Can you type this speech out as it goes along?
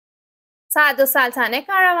al-Saltane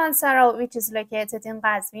Caravanserai, which is located in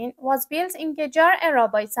Qazvin, was built in Qajar era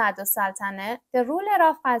by al-Saltaneh, the ruler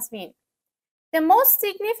of Qazvin. The most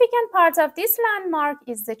significant part of this landmark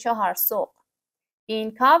is the Chahar Sough.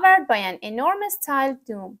 Being covered by an enormous tiled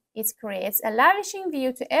dome, it creates a lavishing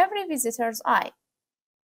view to every visitor's eye.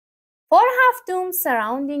 4 half domes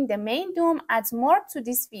surrounding the main dome add more to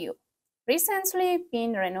this view. Recently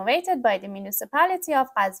being renovated by the municipality of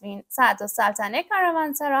Qazvin, al-Saltaneh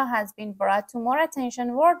Caravanserai has been brought to more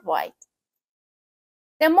attention worldwide.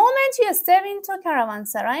 The moment you step into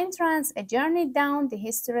Caravanserai entrance, a journey down the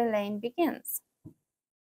history lane begins.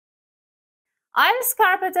 Aisles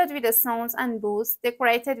carpeted with stones and booths,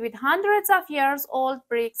 decorated with hundreds of years old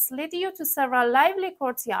bricks, lead you to several lively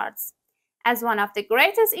courtyards. As one of the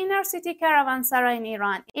greatest inner-city caravanserai in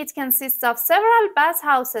Iran, it consists of several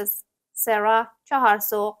bathhouses, Saraye, Chahar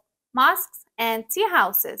Sough, mosques, and tea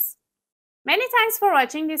houses. Many thanks for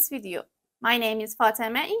watching this video. My name is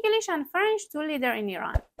Fatima, English and French 2 leader in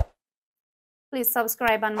Iran. Please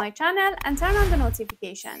subscribe on my channel and turn on the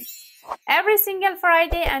notification. Every single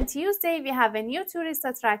Friday and Tuesday we have a new tourist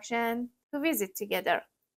attraction to visit together.